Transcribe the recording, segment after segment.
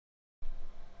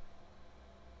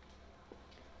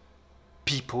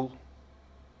people.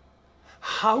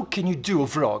 How can you do a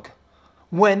vlog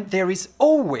when there is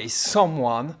always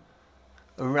someone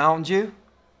around you?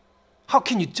 How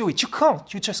can you do it? You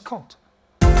can't, you just can't.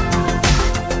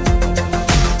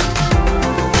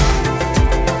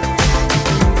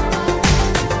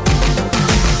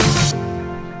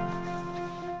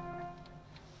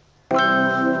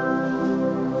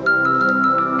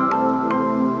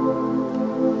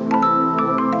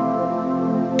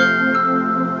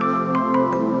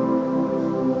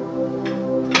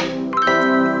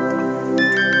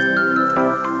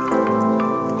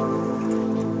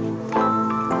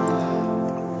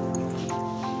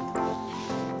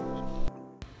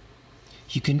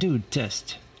 You can do a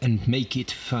test and make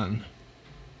it fun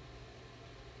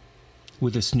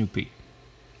with a Snoopy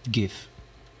GIF.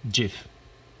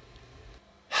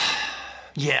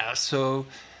 Yeah, so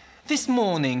this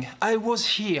morning I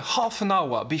was here half an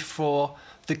hour before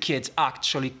the kids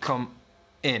actually come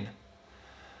in.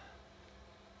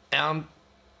 And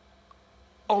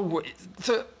always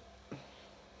the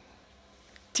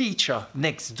teacher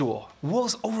next door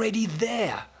was already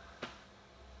there.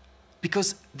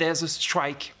 Because there's a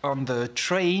strike on the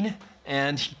train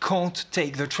and he can't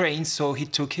take the train, so he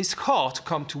took his car to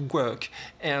come to work.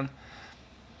 And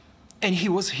he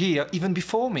was here even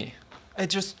before me. I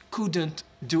just couldn't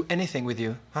do anything with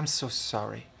you. I'm so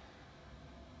sorry.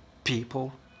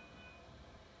 People.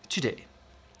 Today,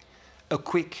 a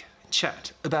quick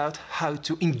chat about how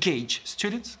to engage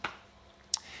students.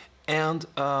 And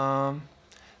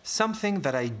something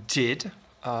that I did.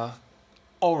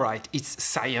 All right, it's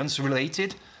science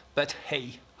related, but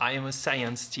hey, I am a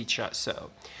science teacher, so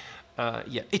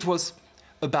yeah, it was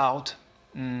about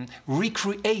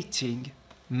recreating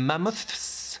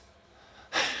mammoths.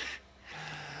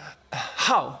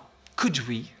 How could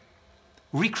we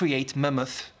recreate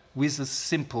mammoth with a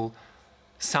simple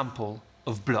sample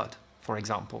of blood, for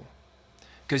example?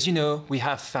 Because you know, we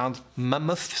have found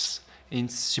mammoths in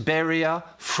Siberia,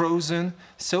 frozen,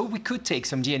 so we could take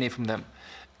some DNA from them.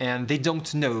 And they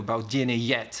don't know about DNA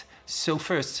yet. So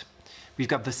first, we've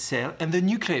got the cell and the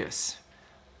nucleus.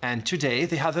 And today,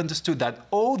 they have understood that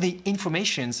all the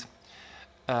informations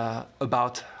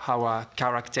about our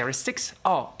characteristics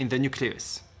are in the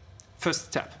nucleus. First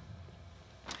step.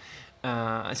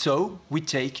 So we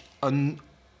take an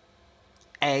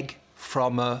egg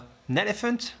from an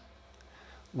elephant,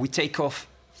 we take off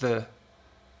the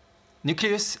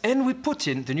nucleus, and we put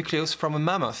in the nucleus from a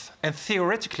mammoth. And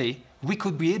theoretically, we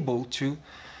could be able to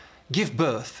give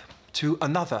birth to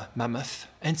another mammoth,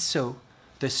 and so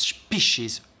the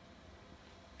species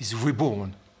is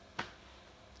reborn.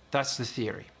 That's the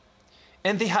theory.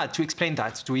 And they had to explain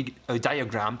that to a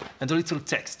diagram and a little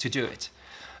text to do it.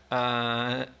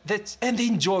 And they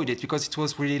enjoyed it because it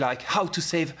was really like how to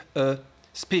save a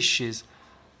species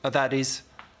that is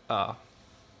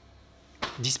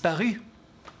disparu,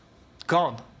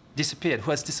 gone, disappeared, who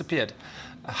has disappeared.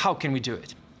 How can we do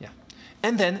it?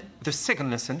 And then the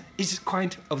second lesson is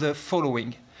kind of the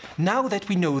following. Now that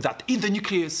we know that in the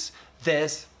nucleus there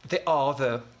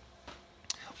are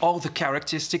all the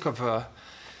characteristics of a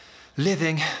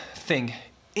living thing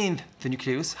in the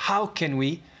nucleus, how can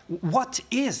we, what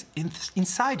is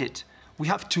inside it? We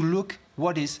have to look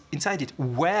what is inside it.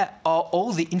 Where are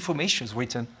all the informations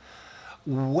written?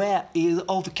 Where is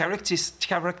all the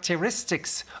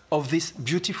characteristics of this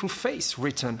beautiful face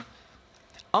written?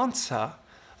 Answer.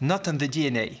 Not on the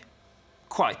DNA,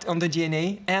 quite on the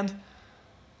DNA, and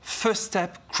first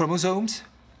step chromosomes,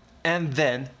 and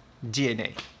then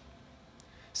DNA.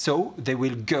 So they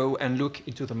will go and look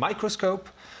into the microscope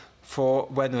for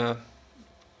when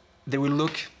they will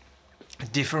look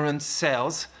at different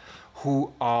cells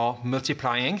who are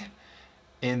multiplying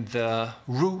in the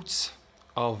roots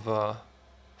of a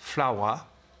flower.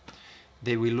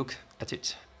 They will look at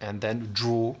it and then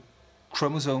draw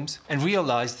chromosomes and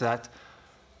realize that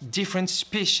different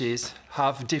species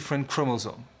have different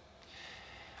chromosomes,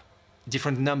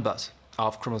 different numbers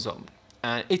of chromosomes.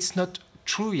 And it's not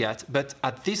true yet, but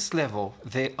at this level,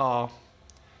 they are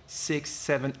 6th,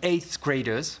 7th, 8th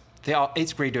graders. They are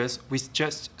 8th graders, we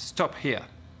just stop here.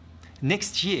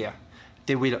 Next year,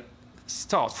 they will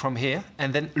start from here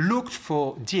and then look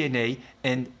for DNA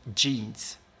and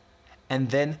genes. And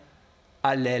then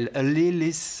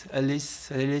alleles,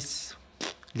 les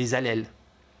allèles.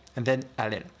 And then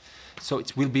allele. So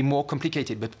it will be more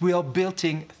complicated, but we are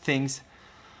building things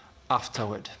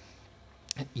afterward,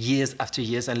 years after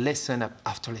years and lesson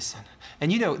after lesson.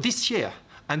 And you know, this year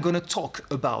I'm going to talk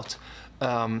about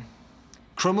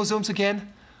chromosomes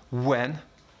again when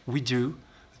we do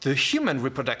the human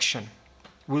reproduction.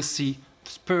 We'll see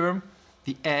sperm,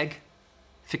 the egg,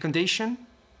 fecundation,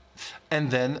 and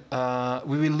then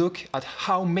we will look at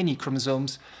how many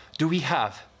chromosomes do we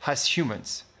have as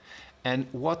humans, and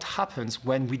what happens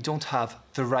when we don't have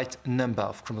the right number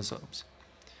of chromosomes.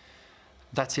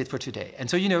 That's it for today. And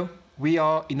so, you know, we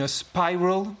are in a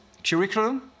spiral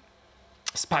curriculum,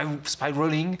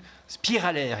 spiraling,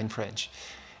 spiralaire in French.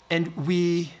 And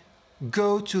we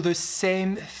go to the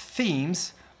same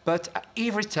themes, but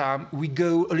every time we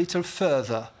go a little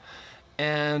further.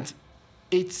 And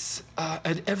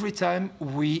every time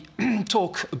we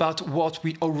talk about what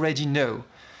we already know,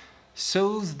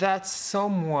 so that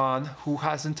someone who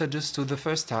hasn't understood the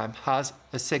first time has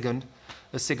a second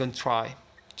try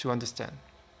to understand.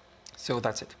 So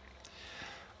that's it.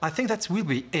 I think that will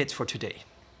be it for today.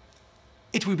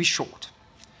 It will be short,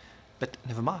 but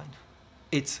never mind.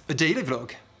 It's a daily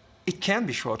vlog. It can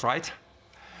be short, right?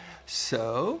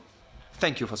 So,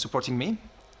 thank you for supporting me.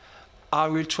 I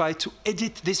will try to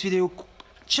edit this video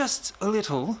just a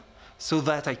little so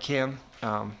that I can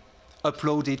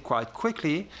upload it quite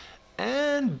quickly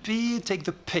and take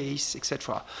the pace,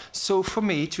 etc. So for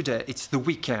me today, it's the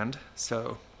weekend,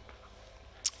 so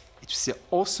it's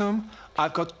awesome.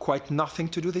 I've got quite nothing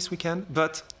to do this weekend,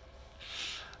 but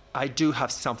I do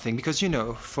have something, because, you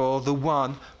know, for the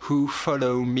one who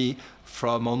follow me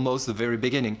from almost the very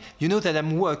beginning, you know that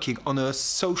I'm working on a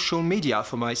social media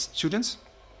for my students,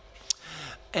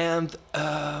 and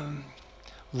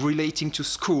relating to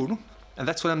school, and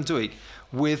that's what I'm doing,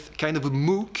 with kind of a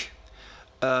MOOC,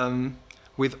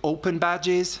 with open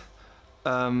badges,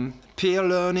 peer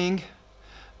learning,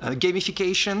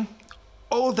 gamification,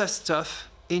 all that stuff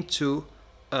into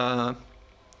an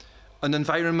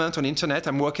environment on the internet.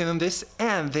 I'm working on this,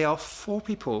 and there are 4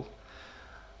 people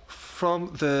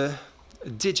from the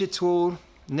digital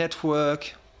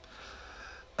network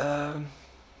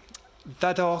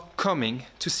that are coming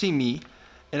to see me,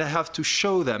 and I have to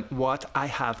show them what I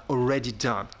have already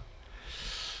done.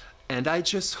 And I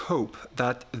just hope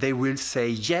that they will say,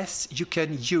 yes, you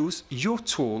can use your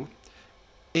tool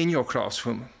in your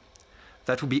classroom.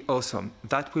 That would be awesome.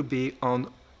 That will be on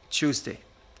Tuesday.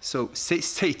 So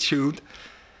stay tuned.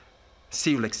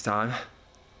 See you next time.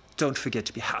 Don't forget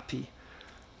to be happy.